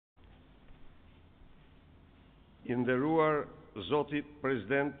I nderuar Zoti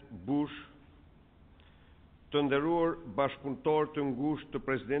President Bush, të nderuar bashkëpunëtor të ngushtë të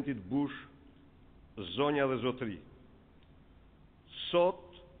Presidentit Bush, zonja dhe zotëri.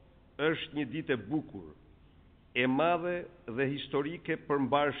 Sot është një ditë e bukur, e madhe dhe historike për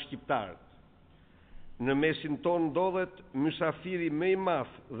mbar shqiptarët. Në mesin ton ndodhet mysafiri më i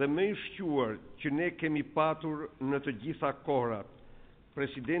madh dhe më i shquar që ne kemi patur në të gjitha kohrat,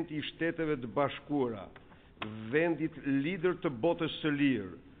 Presidenti i Shteteve të Bashkuara, vendit lider të botës së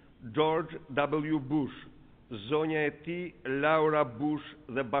lirë, George W. Bush, zonja e tij Laura Bush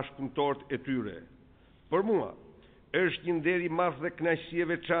dhe bashkëpunëtorët e tyre. Për mua, është një nder i madh dhe kënaqësi e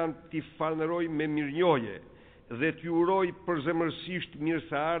veçantë t'i falënderoj me mirënjohje dhe t'ju uroj përzemërsisht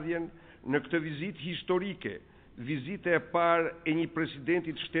mirëseardhjen në këtë vizitë historike, vizite e parë e një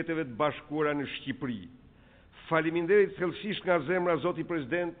presidenti të Shteteve të Bashkuara në Shqipëri. Faleminderit thellësisht nga zemra Zoti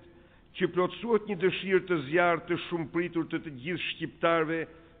President, që plotësohet një dëshirë të zjarrt të shumëpritur të gjithë shqiptarëve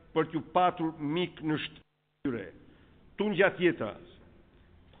për t'ju patur mik në shtyre. Tu gjatë jetës.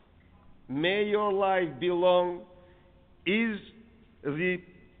 May your life be long is the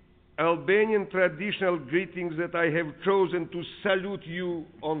Albanian traditional greetings that I have chosen to salute you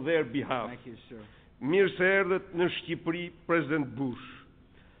on their behalf. Thank you, sir. Mirë se erdhët në Shqipëri, President Bush.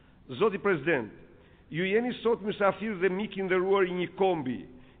 Zoti President, ju jeni sot mysafir dhe mik i nderuar i një kombi.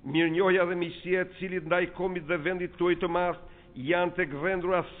 Mirënjohja dhe miqësia e cilit ndaj kombit dhe vendit tuaj të madh janë tek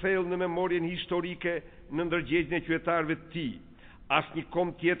vendura thellë në memorien historike në ndërgjegjjen e qytetarëve të tij. Asnjë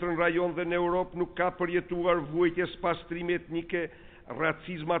komb tjetër në rajon dhe në Europë nuk ka përjetuar vuajtjes pastrime etnike,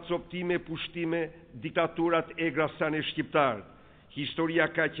 racizma, coptime, pushtime, diktaturat egra sa ne shqiptarët. Historia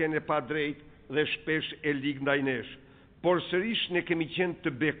ka qenë e padrejtë dhe shpesh e ligë ndaj nesh, por sërish ne kemi qenë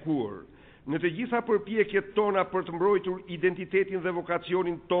të bekuar. Në të gjitha përpjekjet tona për të mbrojtur identitetin dhe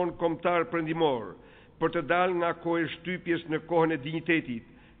vokacionin ton kombëtar perëndimor, për të dalë nga koha e shtypjes në kohën e dinjitetit,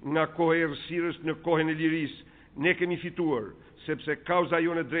 nga koha e errësirës në kohën e lirisë, ne kemi fituar, sepse kauza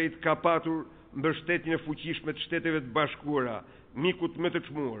jonë e drejtë ka patur mbështetjen e fuqishme të Shteteve të Bashkuara, mikut më të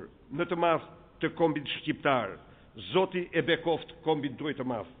çmuar, më të madh të kombit shqiptar. Zoti e bekoft kombin tuaj të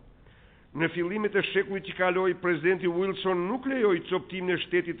madh. Në fillimet e shekullit që kaloi, Presidenti Wilson nuk lejoi coptimin e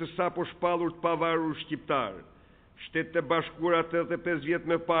shtetit të sapo shpallur të pavarur shqiptar. Shtetet e Bashkuara 85 vjet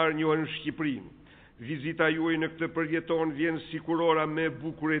më parë njohen Shqipërinë. Vizita juaj në këtë përjeton vjen si kurora më e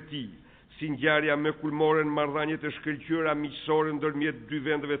bukur e tij, si ngjarja më kulmore në marrëdhëniet e shkëlqyera miqësore ndërmjet dy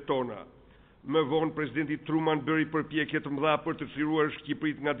vendeve tona. Më vonë Presidenti Truman bëri përpjekje të mëdha për të çliruar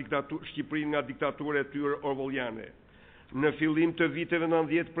Shqipërinë nga diktatura e tyre orwelliane. Në fillim të viteve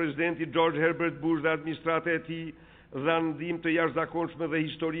 90, Presidenti George Herbert Bush dhe administrata e tij dhanë ndihmë të jashtëzakonshme dhe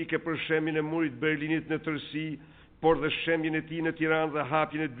historike për shembjen e murit Berlinit në tërësi, por dhe shembjen e tij në Tiranë dhe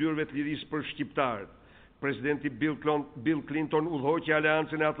hapjen e dyerve të lirisë për shqiptarët. Presidenti Bill Clinton udhëhoqi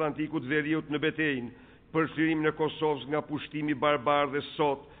Aleancën e Atlantikut Veriut në betejën për çlirimin e Kosovës nga pushtimi barbar dhe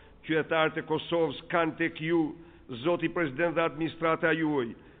sot qytetarët e Kosovës kanë tek ju, Zoti President dhe administrata juaj,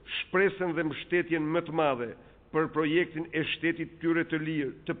 shpresën dhe mbështetjen më të madhe për projektin e shtetit tyre të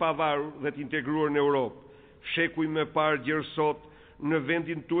lirë, të pavarur dhe të integruar në Europë. Shekuj më parë gjerë sot, në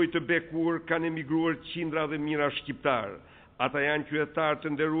vendin tuaj të bekuar kanë emigruar qindra dhe mijëra shqiptar. Ata janë qytetarë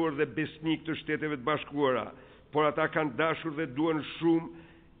të nderuar dhe besnik të Shteteve të Bashkuara, por ata kanë dashur dhe duan shumë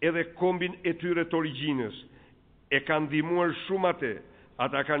edhe kombin e tyre të origjinës. E kanë ndihmuar shumë atë.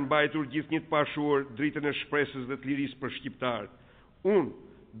 Ata kanë mbajtur gjithnjë të pashuar dritën e shpresës dhe të lirisë për shqiptarët. Unë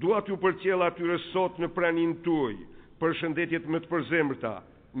dua t'ju përcjell atyre sot në praninë tuaj, përshëndetjet më të përzemërta,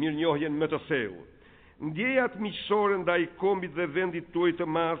 mirënjohjen më të thellë. Ndjejat miqësore ndaj kombit dhe vendit tuaj të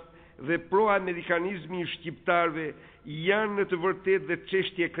madh dhe pro-amerikanizmi i shqiptarëve janë në të vërtetë dhe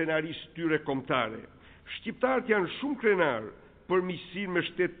çështje e krenarisë tyre kombëtare. Shqiptarët janë shumë krenar për miqësinë me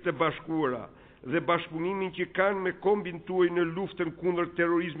Shtetet e Bashkuara dhe bashkëpunimin që kanë me kombin tuaj në luftën kundër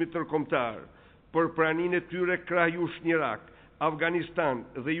terrorizmit ndërkombëtar, për praninë e tyre krahjush në Irak, Afganistan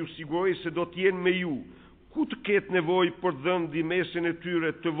dhe ju siguroj se do t'jenë me ju, ku të ketë nevojë për të dhënë ndihmën e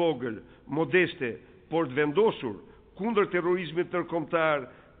tyre të vogël, modeste, por të vendosur kundër terrorizmit ndërkombëtar,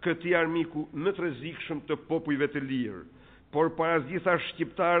 këtij armiku më të rrezikshëm të popujve të lirë. Por parazitha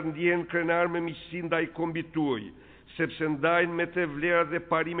shqiptarë ndjehen krenar me miqësi ndaj kombit tuaj, sepse ndajnë me të vlerat dhe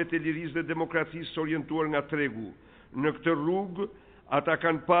parimet e lirisë dhe demokracisë orientuar nga tregu. Në këtë rrugë ata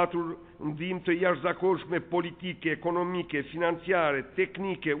kanë patur ndihmë të jashtëzakonshme politike, ekonomike, financiare,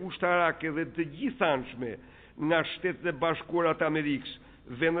 teknike, ushtarake dhe të gjithanshme nga Shtetet e Bashkuara të Amerikës,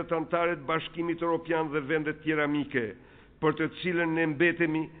 vendet anëtare të Bashkimit Evropian dhe vendet tjera mike, për të cilën ne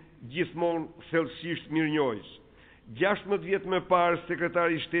mbetemi gjithmonë thellësisht mirënjohës. 16 vjet më parë,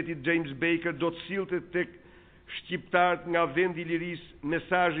 sekretari i shtetit James Baker do të sillte tek shqiptarët nga vendi i lirisë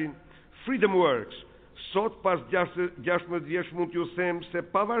mesazhin Freedom Works. Sot pas 16 vjeç mund t'ju them se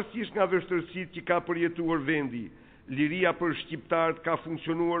pavarësisht nga vështirësitë që ka përjetuar vendi, liria për shqiptarët ka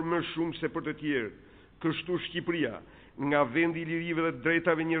funksionuar më shumë se për të tjerë. Kështu Shqipëria, nga vendi i lirive dhe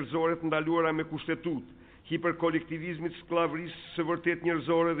drejtave njerëzore të ndaluara me kushtetutë, hiperkolektivizmit, skllavërisë së vërtet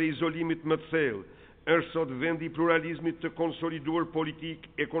njerëzore dhe izolimit më të thellë, është sot vendi i pluralizmit të konsoliduar politik,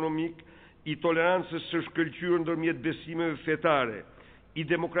 ekonomik, i tolerancës së shkëlqyer ndërmjet besimeve fetare, i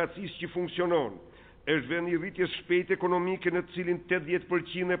demokracisë që funksionon. Është vendi i rritjes shpejtë ekonomike në të cilin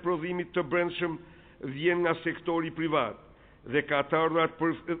 80% e prodhimit të brendshëm vjen nga sektori privat dhe ka të ardhurat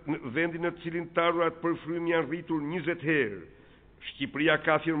për vendi në të cilin të ardhurat për frym janë rritur 20 herë. Shqipëria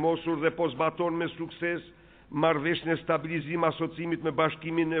ka firmosur dhe po zbaton me sukses marrëveshjen e stabilizim asociimit me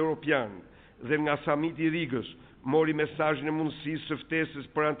Bashkimin Evropian dhe nga samiti i Rigës mori mesazhin e mundësisë së ftesës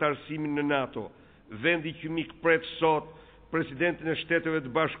për antarësimin në NATO, vendi që mikpret sot presidentin e Shteteve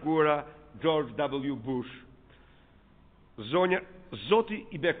të Bashkuara George W. Bush. Zoti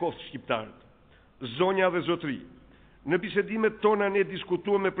i bekoft shqiptarët. Zonja dhe zotri, në bisedimet tona ne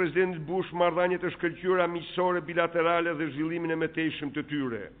diskutuam me presidentin Bush marrëdhëniet e shkëlqyera miqësore bilaterale dhe zhvillimin e mëtejshëm të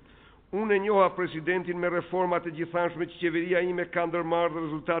tyre. Unë e njoha presidentin me reformat e gjithanshme që qeveria ime ka ndërmarrë dhe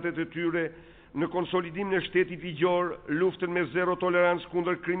rezultatet e tyre në konsolidimin e shtetit ligjor, luftën me zero tolerancë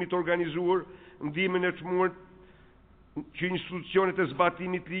kundër krimit organizuar, ndihmën e çmuar që institucionet e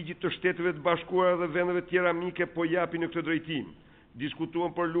zbatimit ligjit të Shteteve të Bashkuara dhe vendeve tjera mike po japin në këtë drejtim.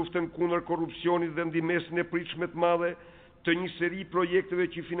 Diskutuam për luftën kundër korrupsionit dhe ndihmesën e pritshme të madhe të një seri projekteve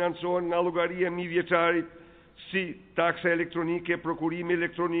që financohen nga llogaria e mijëvjeçarit, si taksa elektronike, prokurimi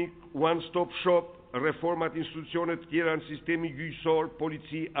elektronik, one stop shop, reformat institucione të tjera në sistemi gjyqësor,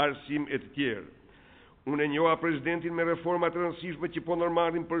 polici, arsim e të tjerë. Unë e njoha presidentin me reformat e rëndësishme që po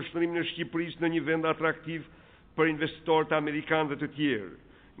ndërmarrin për shndrimin e Shqipërisë në një vend atraktiv për investitorët amerikanë dhe të tjerë.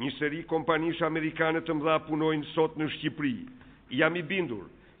 Një seri kompanish amerikane të mëdha punojnë sot në Shqipëri. Jam i bindur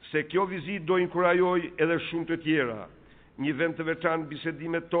se kjo vizitë do inkurajoj edhe shumë të tjera. Një vend të veçantë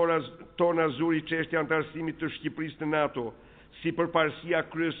bisedimet tona zuri çështja e antarësimit të Shqipërisë në NATO si përparësia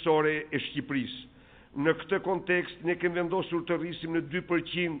kryesore e Shqipërisë. Në këtë kontekst ne kemi vendosur të rrisim në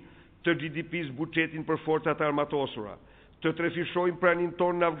 2% të GDP-s buxhetin për forcat armatosura, të trefishojmë praninë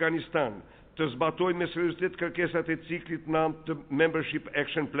tonë në Afganistan, të zbatojmë me seriozitet kërkesat e ciklit 9 të Membership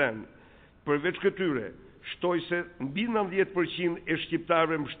Action Plan. Përveç këtyre, shtoj se mbi 90% e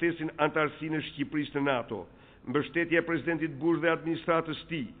shqiptarëve mbështesin antarësinë e Shqipërisë në NATO. Mbështetja e presidentit Bush dhe administratës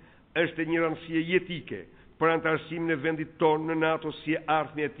tij është e një rëndësie jetike për antarësimin e vendit tonë në NATO si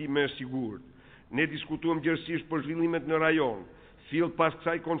ardhmja e tij më e sigurt. Ne diskutuam gjerësisht për zhvillimet në rajon. Fill pas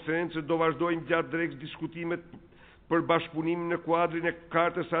kësaj konferencë do vazhdojmë gjatë drekës diskutimet për bashkëpunimin në kuadrin e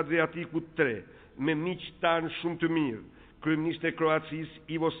Kartës Adriatikut 3 me miq tanë shumë të mirë, kryeministin e Kroacisë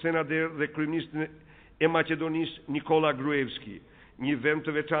Ivo Sanader dhe kryeministin e Maqedonisë Nikola Gruevski. Një vend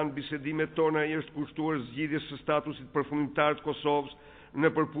të veçantë bisedimet tona i është kushtuar zgjidhjes së statusit përfundimtar të Kosovës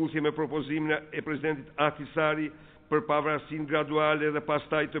në përputhje me propozimin e presidentit Ahtisari për pavarësinë graduale dhe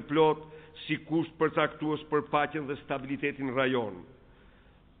pastaj të plot si kusht përcaktues për paqen dhe stabilitetin në rajon.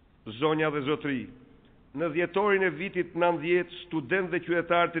 Zonja dhe zotri, në dhjetorin e vitit 90, studentë dhe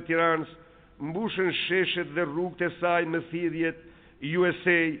qytetarë të Tiranës mbushën sheshet dhe rrugët e saj me thirrjet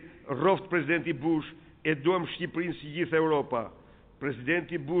USA, rroft presidenti Bush, e duam Shqipërinë si gjithë Europa.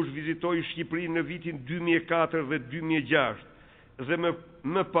 Presidenti Bush vizitoi Shqipërinë në vitin 2004 dhe 2006 dhe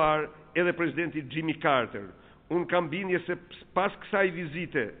më parë edhe presidenti Jimmy Carter. Unë kam bindje se pas kësaj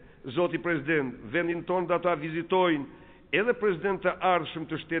vizite, zoti president, vendin tonë do ta vizitojnë edhe president të ardhshëm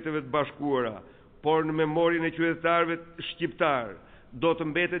të Shteteve të Bashkuara, por në memorien e qytetarëve shqiptar do të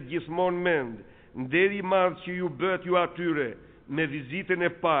mbetet gjithmonë mend nderi i madh që ju bëhet ju atyre me vizitën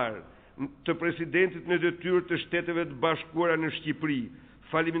e parë të presidentit në detyrë të Shteteve të Bashkuara në Shqipëri.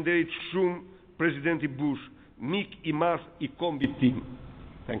 Faleminderit shumë presidenti Bush, mik i madh i kombit tim.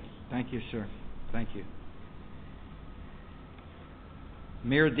 Thank you. Thank you, sir. Thank you.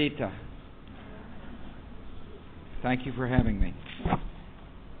 Mirdita, thank you for having me.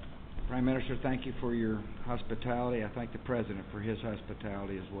 Prime Minister, thank you for your hospitality. I thank the President for his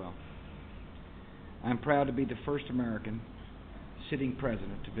hospitality as well. I'm proud to be the first American sitting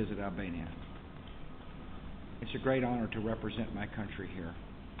president to visit Albania. It's a great honor to represent my country here.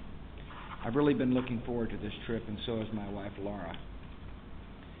 I've really been looking forward to this trip, and so has my wife, Laura.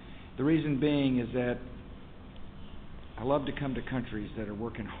 The reason being is that I love to come to countries that are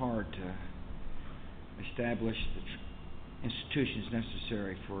working hard to establish the institutions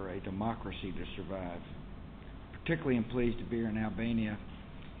necessary for a democracy to survive. Particularly I'm pleased to be here in Albania,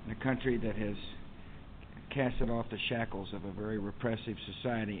 in a country that has casted off the shackles of a very repressive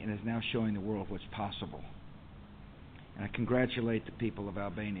society and is now showing the world what's possible. And I congratulate the people of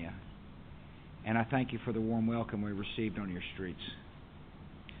Albania. And I thank you for the warm welcome we received on your streets.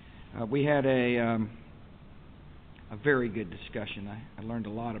 We had a very good discussion. I learned a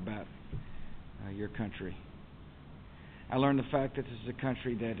lot about your country. I learned the fact that this is a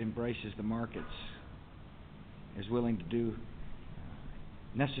country that embraces the markets, is willing to do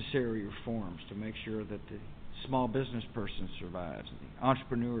necessary reforms to make sure that the small business person survives, that the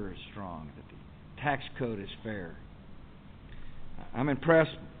entrepreneur is strong, that the tax code is fair. I'm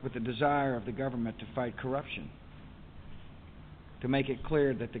impressed with the desire of the government to fight corruption, to make it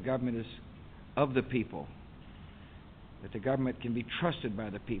clear that the government is of the people, that the government can be trusted by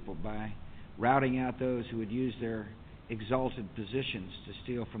the people by routing out those who would use their exalted positions to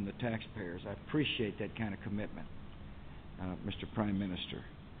steal from the taxpayers. I appreciate that kind of commitment, Mr. Prime Minister.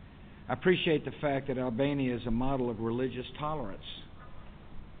 I appreciate the fact that Albania is a model of religious tolerance.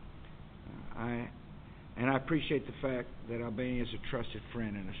 And I appreciate the fact that Albania is a trusted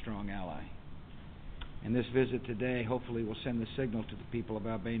friend and a strong ally. And this visit today hopefully will send the signal to the people of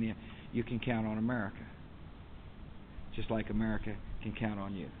Albania, you can count on America, just like America can count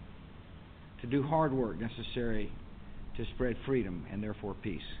on you, to do hard work necessary to spread freedom and therefore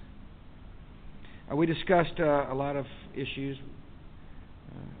peace. We discussed a lot of issues.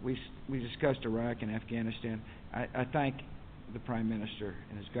 We discussed Iraq and Afghanistan. I thank the Prime Minister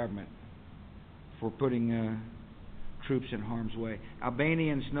and his government for putting troops in harm's way.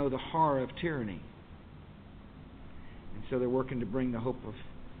 Albanians know the horror of tyranny, and so they're working to bring the hope of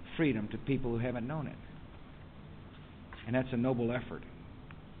freedom to people who haven't known it. And that's a noble effort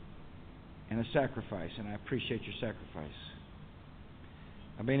and a sacrifice, and I appreciate your sacrifice.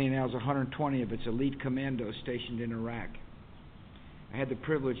 Albania now has 120 of its elite commandos stationed in Iraq. I had the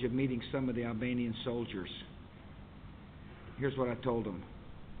privilege of meeting some of the Albanian soldiers. Here's what I told them.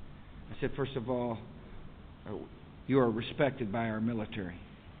 I said, first of all, you are respected by our military.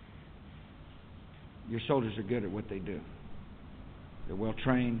 Your soldiers are good at what they do. They're well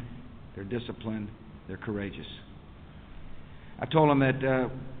trained, they're disciplined, they're courageous. I told them that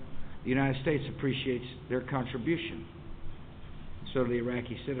the United States appreciates their contribution. So do the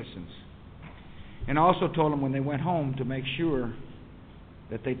Iraqi citizens. And I also told them when they went home to make sure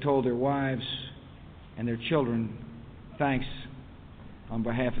that they told their wives and their children thanks on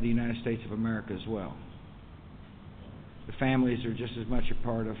behalf of the United States of America as well. The families are just as much a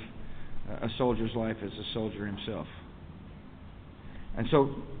part of a soldier's life as a soldier himself. And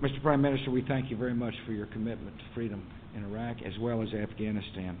so, Mr. Prime Minister, we thank you very much for your commitment to freedom in Iraq as well as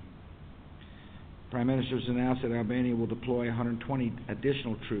Afghanistan. The Prime Minister has announced that Albania will deploy 120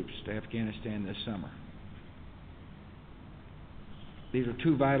 additional troops to Afghanistan this summer. These are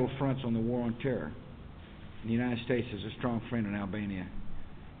two vital fronts on the war on terror. The United States is a strong friend in Albania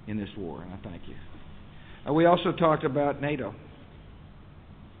in this war, and I thank you. We also talked about NATO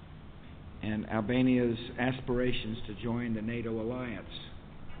and Albania's aspirations to join the NATO alliance.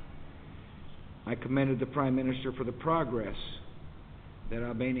 I commended the Prime Minister for the progress that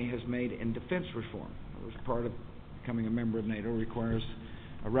Albania has made in defense reform. It was part of becoming a member of NATO requires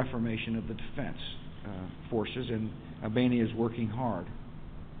a reformation of the defense forces, and Albania is working hard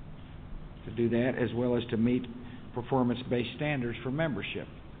to do that, as well as to meet performance-based standards for membership.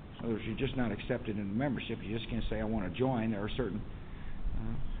 In other words, you're just not accepted into membership. You just can't say, I want to join. There are certain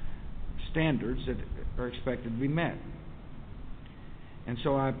standards that are expected to be met. And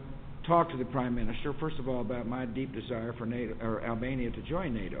so I talked to the Prime Minister, first of all, about my deep desire for NATO, or Albania to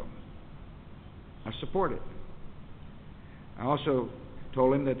join NATO. I support it. I also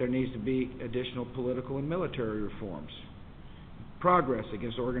told him that there needs to be additional political and military reforms, progress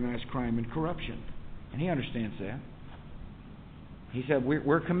against organized crime and corruption. And he understands that. He said,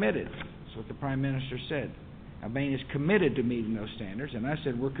 we're committed. That's what the Prime Minister said. Albania is committed to meeting those standards, and I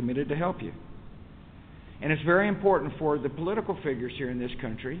said, we're committed to help you. And it's very important for the political figures here in this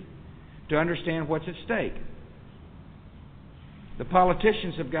country to understand what's at stake. The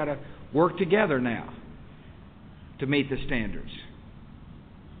politicians have got to work together now to meet the standards.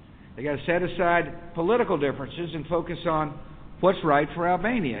 They've got to set aside political differences and focus on what's right for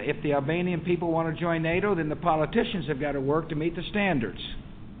Albania. If the Albanian people want to join NATO, then the politicians have got to work to meet the standards.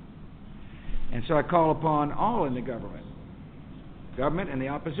 And so I call upon all in the government and the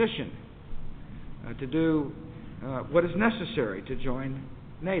opposition, to do what is necessary to join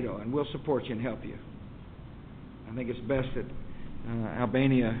NATO, and we'll support you and help you. I think it's best that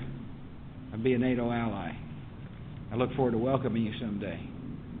Albania be a NATO ally. I look forward to welcoming you someday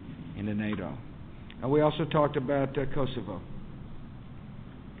into NATO. We also talked about Kosovo.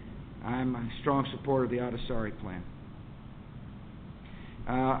 I'm a strong supporter of the Ahtisaari plan.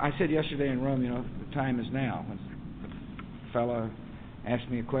 I said yesterday in Rome, the time is now. When the fellow asked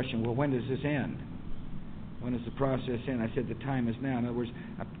me a question, well, when does this end? When does the process end? I said the time is now. In other words,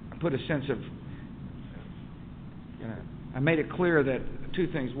 I put a sense of, I made it clear that two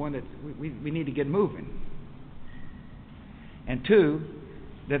things. One, that we need to get moving. And two,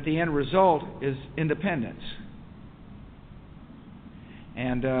 that the end result is independence.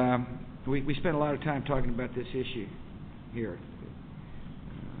 And we spent a lot of time talking about this issue here.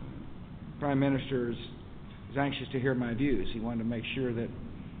 Prime Minister is anxious to hear my views. He wanted to make sure that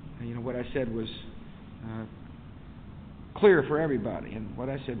what I said was clear for everybody. And what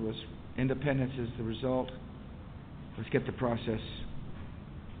I said was independence is the result. Let's get the process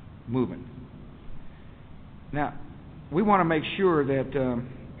moving. Now, we want to make sure that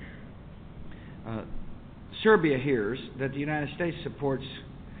Serbia hears that the United States supports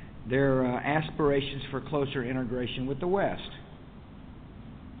their aspirations for closer integration with the West.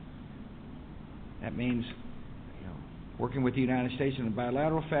 That means working with the United States in a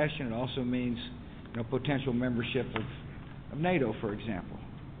bilateral fashion. It also means potential membership of NATO, for example.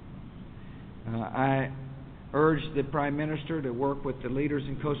 I urge the Prime Minister to work with the leaders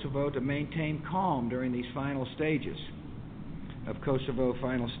in Kosovo to maintain calm during these final stages of Kosovo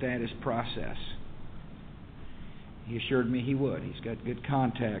final status process. He assured me he would. He's got good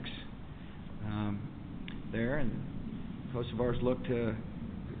contacts there, and Kosovars look to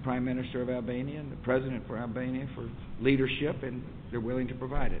the Prime Minister of Albania and the President for Albania for leadership, and they're willing to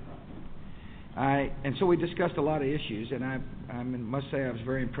provide it. And so we discussed a lot of issues, and I must say I was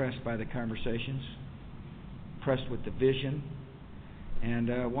very impressed by the conversations, impressed with the vision,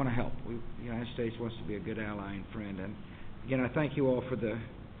 and want to help. The United States wants to be a good ally and friend. And again, I thank you all for the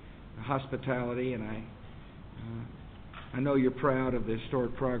hospitality, and I know you're proud of the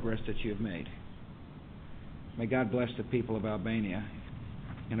historic progress that you have made. May God bless the people of Albania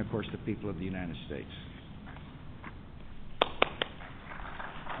and, of course, the people of the United States.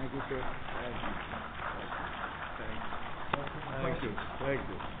 Thank you, sir. Thank you. Thank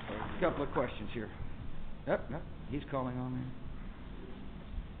you. A couple of questions here. Yep, he's calling on me.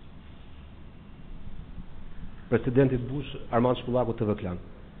 Presidenti Bush, Armand Shkullaku, TV Klan.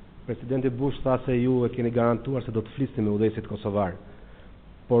 Presidenti Bush tha se ju e keni garantuar se do të flisni me udhëheqësit kosovar,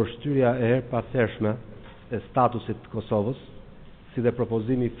 por shtyrja e herpahershme e statusit të Kosovës, si dhe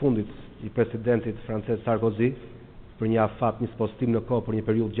propozimi i fundit i presidentit francez Sarkozy për një afat, një postim në kohë për një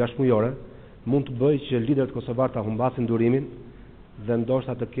periudhë 6 mujore, mund të bëjë që liderët kosovar ta humbasin durimin dhe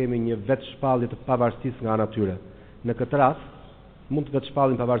ndoshta të kemi një vetë shpallje të pavarësisë nga ana tyre. Në këtë rast, mund të vetë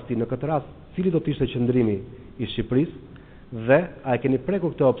shpallin pavarësinë. Në këtë rast, cili do të ishte qëndrimi i Shqipërisë dhe a e keni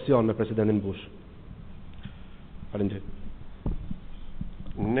prekur këtë opsion me presidentin Bush? Faleminderit.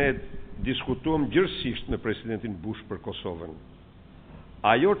 Ne diskutuam gjërësisht me presidentin Bush për Kosovën.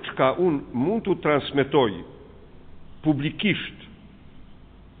 Ajo çka unë mund të transmetoj publikisht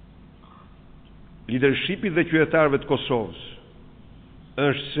lidershipit dhe qytetarëve të Kosovës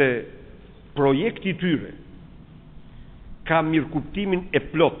është se projekti i tyre ka mirëkuptimin e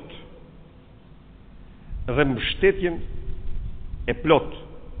plot dhe mbështetjen e plot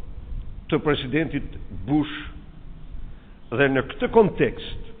të presidentit Bush, dhe në këtë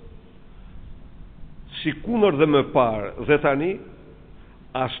kontekst, si kundër dhe më parë dhe tani,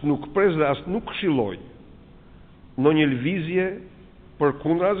 as nuk pres dhe as nuk këshilloj në një lëvizje për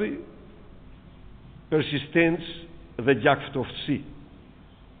kundrazi, persistencë dhe gjakftofësi.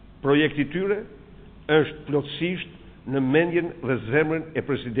 Projekti i tyre është plotësisht në mendjen dhe zemrën e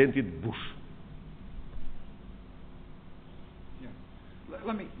presidentit Bush.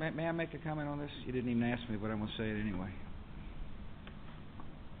 May I make a comment on this? You didn't even ask me, but I'm going to say it anyway.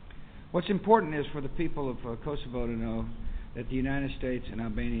 What's important is for the people of Kosovo to know that the United States and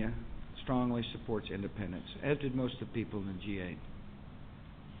Albania strongly supports independence, as did most of the people in the G8.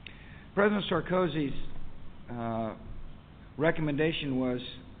 President Sarkozy's recommendation was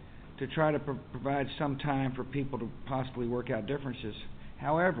to try to provide some time for people to possibly work out differences.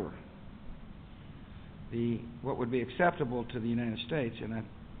 However, what would be acceptable to the United States, and I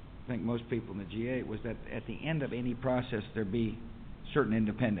think most people in the G8, was that at the end of any process there be certain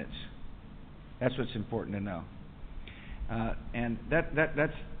independence. That's what's important to know. And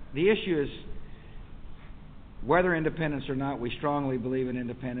that's the issue is whether independence or not. We strongly believe in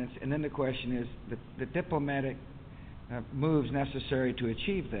independence, and then the question is the diplomatic moves necessary to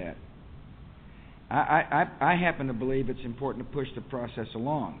achieve that. I happen to believe it's important to push the process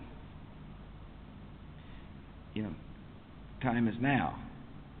along. Time is now.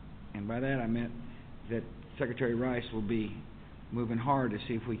 And by that I meant that Secretary Rice will be moving hard to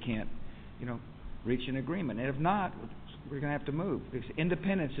see if we can't, reach an agreement. And if not, we're going to have to move. Because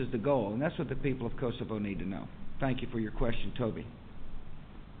independence is the goal, and that's what the people of Kosovo need to know. Thank you for your question, Toby.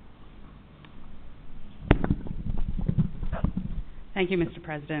 Thank you, Mr.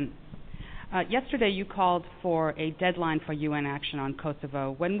 President. Yesterday you called for a deadline for UN action on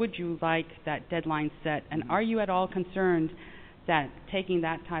Kosovo. When would you like that deadline set? And are you at all concerned that taking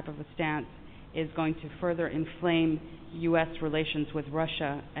that type of a stance is going to further inflame U.S. relations with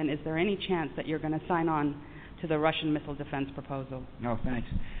Russia? And is there any chance that you're going to sign on to the Russian missile defense proposal? No, thanks.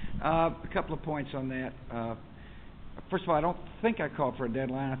 A couple of points on that. First of all, I don't think I called for a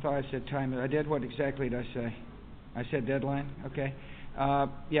deadline. I thought I said time. I did. What exactly did I say? I said deadline? Okay.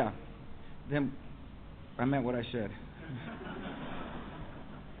 Yeah. Then I meant what I said.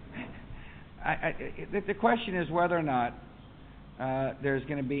 The question is whether or not there's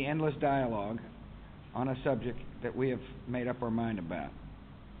going to be endless dialogue on a subject that we have made up our mind about.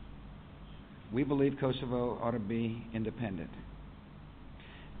 We believe Kosovo ought to be independent.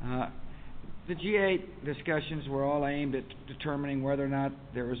 The G8 discussions were all aimed at determining whether or not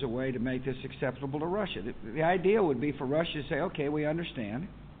there was a way to make this acceptable to Russia. The idea would be for Russia to say, okay, we understand,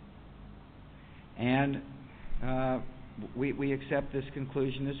 and we accept this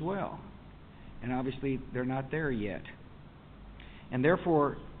conclusion as well. And obviously they're not there yet. And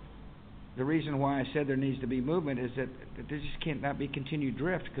therefore, the reason why I said there needs to be movement is that there just cannot be continued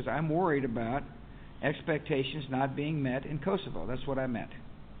drift, because I'm worried about expectations not being met in Kosovo. That's what I meant.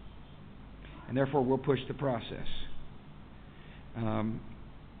 And therefore, we'll push the process.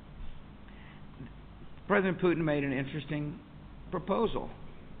 President Putin made an interesting proposal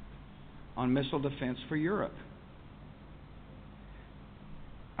on missile defense for Europe.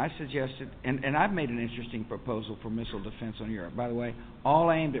 I suggested, and I've made an interesting proposal for missile defense on Europe, by the way, all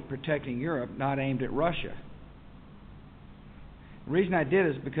aimed at protecting Europe, not aimed at Russia. The reason I did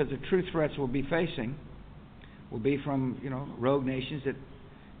is because the true threats we'll be facing will be from, rogue nations that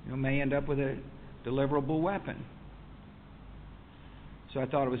may end up with a deliverable weapon. So I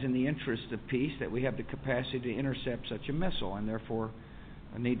thought it was in the interest of peace that we have the capacity to intercept such a missile, and therefore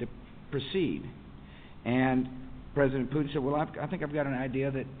I need to proceed. And President Putin said, well, I think I've got an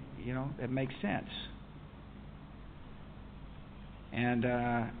idea that, that makes sense. And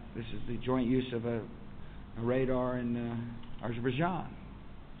this is the joint use of a radar in Azerbaijan.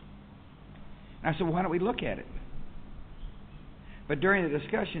 And I said, well, why don't we look at it? But during the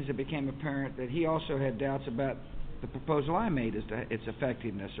discussions, it became apparent that he also had doubts about the proposal I made as to its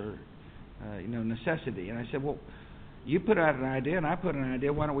effectiveness or, necessity. And I said, well, you put out an idea and I put an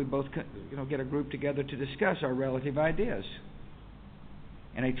idea. Why don't we both, get a group together to discuss our relative ideas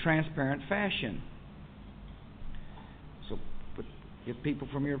in a transparent fashion? So get people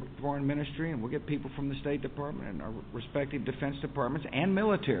from your foreign ministry, and we'll get people from the State Department and our respective defense departments and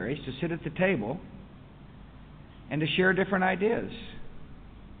militaries to sit at the table and to share different ideas,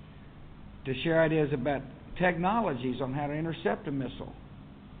 to share ideas about technologies on how to intercept a missile,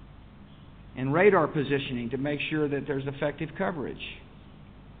 and radar positioning to make sure that there's effective coverage.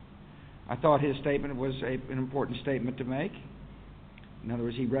 I thought his statement was an important statement to make. In other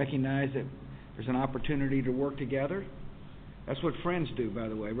words, he recognized that there's an opportunity to work together. That's what friends do, by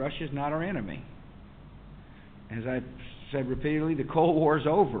the way. Russia's not our enemy. As I've said repeatedly, the Cold War's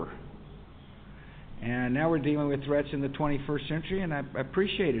over. And now we're dealing with threats in the 21st century, and I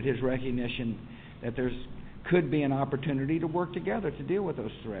appreciated his recognition that there could be an opportunity to work together to deal with those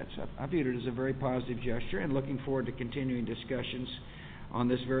threats. I viewed it as a very positive gesture, and looking forward to continuing discussions on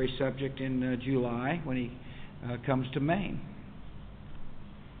this very subject in July when he comes to Maine.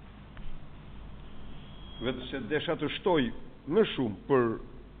 Vetë se desha të shtoj më shumë për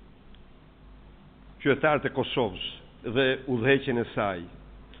qytetarët e Kosovës dhe udhëheqjen e saj,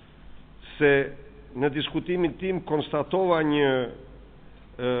 se në diskutimin tim konstatova një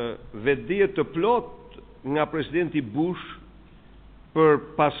vetdije të plot nga presidenti Bush për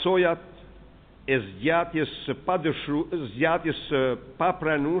pasojat e zgjatjes së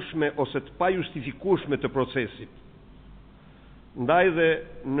papranueshme ose të pajustifikueshme të procesit. Ndaj dhe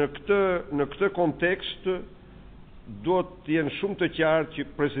në këtë kontekst do të jenë shumë të qartë që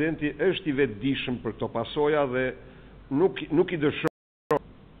presidenti është i vetëdijshëm për këto pasoja dhe nuk i dëshon.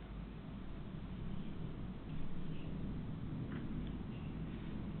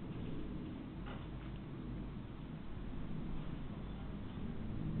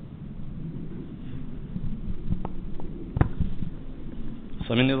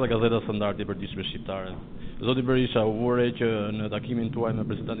 Samini dhe Gazeta Standardi për Përgjithshme Shqiptare. Zoti Berisha, u ure që në takimin tuaj me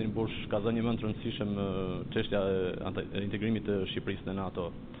presidentin Bush ka dhënë një mend të rëndësishëm çështja e integrimit të Shqipërisë në NATO.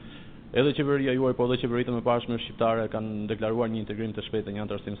 Edhe qeveria juaj, po edhe qeveritë më pashme shqiptare kanë deklaruar një integrim të shpejtë, një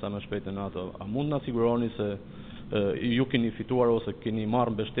antarësim sa më shpejt në NATO. A mund na siguroni se ju keni fituar ose keni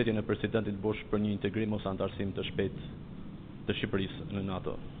marrë mbështetjen e presidentit Bush për një integrim ose antarësim të shpejtë të Shqipërisë në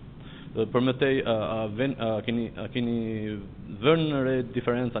NATO? Përmetej, keni vënë në re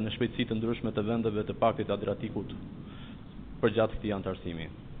diferenca në shpejtësi të ndryshme të vendeve të paktit Adriatikut përgjatë këtij antarësimi?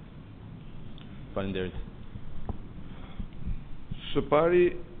 Faleminderit. Së pari,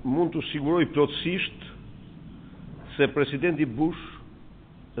 mund të siguroj plotësisht se presidenti Bush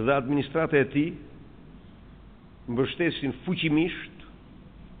dhe administrata e tij mbështesin fuqimisht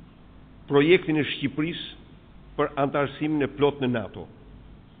projektin e Shqipërisë për antarësimin e plot në NATO.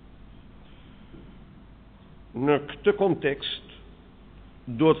 Në këtë kontekst,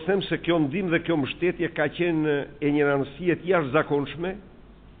 do të them se kjo ndihmë dhe kjo mbështetje ka qenë e një rëndësie të jashtëzakonshme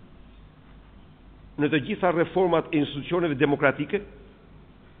në të gjitha reformat e institucioneve demokratike,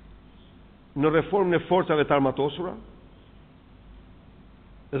 në reformën e forcave të armatosura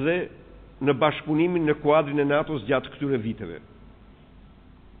dhe në bashkëpunimin në kuadrin e NATO-s gjatë këtyre viteve.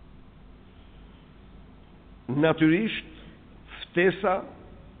 Natyrisht, ftesa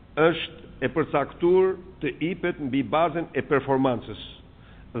është e përcaktuar të ipet mbi bazën e performancës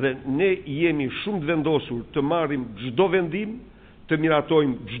dhe ne jemi shumë të vendosur të marrim çdo vendim, të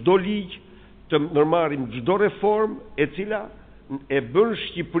miratojmë çdo ligj, të ndërmarrim çdo reformë e cila e bën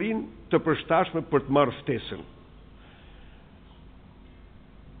Shqipërinë të përshtatshme për të marrë ftesën.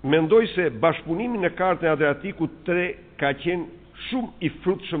 Mendoj se bashkëpunimi në kartën e Adriatikut 3 ka qenë shumë i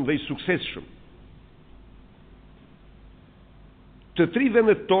frutshëm dhe i suksesshëm. Të 3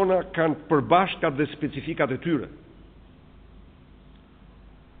 vendet tona kanë përbashkat dhe specifikat e tyre.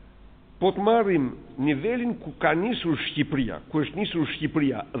 Po të marrim nivelin ku ka nisur Shqipëria, ku është nisur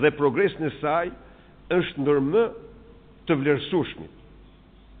Shqipëria dhe progresin e saj, është ndër më të vlerësueshmit.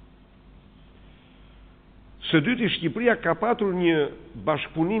 Së dyti, Shqipëria ka patur një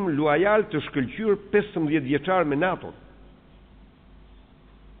bashkëpunim luajal të shkëlqyer 15 vjeçar me NATO.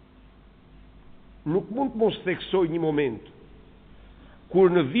 Nuk mund të mos theksoj një moment kur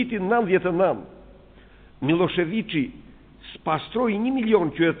në vitin 99 Miloševiçi spastroi 1 milion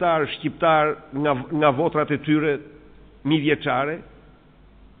qytetar shqiptar nga votrat e tyre mijëvjeçare,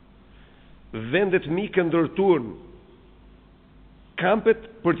 vendet mike ndërtuan kampet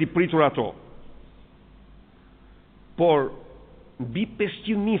për t'i pritur ato. Por mbi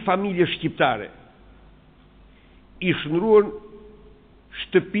 500.000 familje shqiptare i shndruan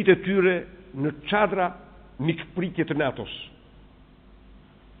shtëpitë e tyre në çadra mikpritje të NATO-s.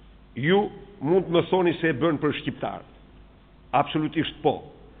 Ju mund të më thoni se e bën për shqiptarët. Absolutisht po.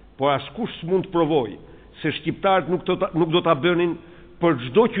 Por askush s'mund të provoj se shqiptarët nuk do ta bënin për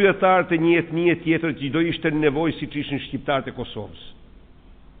çdo qytetar të një etnie tjetër që do ishte në nevojë siç ishin shqiptarët e Kosovës.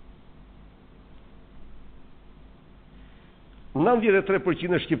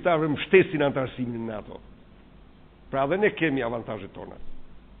 93% e shqiptarëve mbështesin antarësimin në NATO. Pra dhe ne kemi avantazhet tona.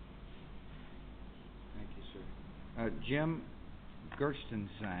 Thank you, sir. Jim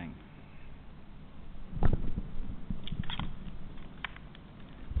Gerstensang.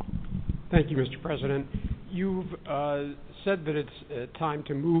 Thank you, Mr. President. You've said that it's time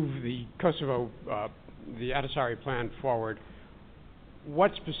to move the Kosovo, the Adisari plan forward.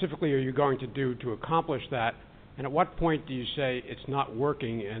 What specifically are you going to do to accomplish that? And at what point do you say it's not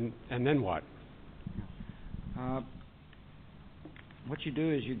working, and then what? What you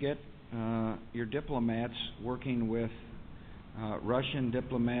do is you get your diplomats working with Russian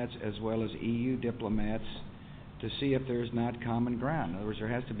diplomats as well as EU diplomats to see if there's not common ground. In other words, there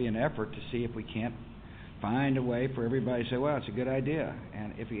has to be an effort to see if we can't find a way for everybody to say, well, it's a good idea.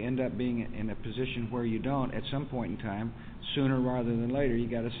 And if you end up being in a position where you don't, at some point in time, sooner rather than later, you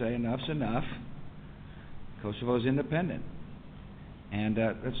got to say enough's enough. Kosovo's independent. And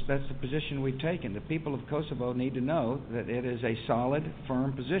that's the position we've taken. The people of Kosovo need to know that it is a solid,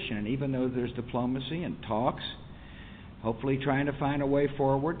 firm position. And even though there's diplomacy and talks, hopefully trying to find a way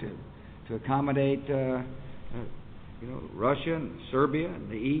forward to accommodate Russia and Serbia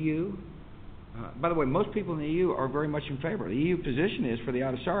and the EU. By the way, most people in the EU are very much in favor. The EU position is for the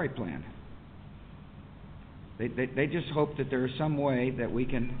Adisari plan. They just hope that there is some way that we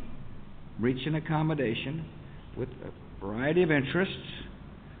can reach an accommodation with a variety of interests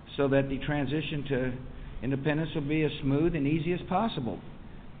so that the transition to independence will be as smooth and easy as possible.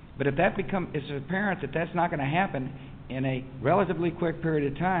 But if it's apparent that that's not going to happen in a relatively quick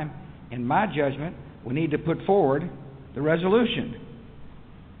period of time, in my judgment, we need to put forward the resolution.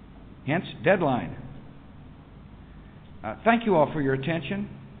 Hence, deadline. Thank you all for your attention.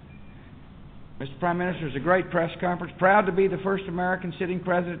 Mr. Prime Minister, it's a great press conference. Proud to be the first American sitting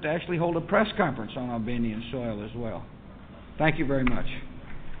president to actually hold a press conference on Albanian soil as well. Thank you very much.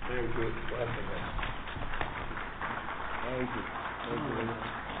 Very good. Thank you.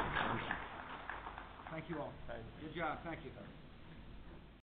 Thank you all. Good job. Thank you.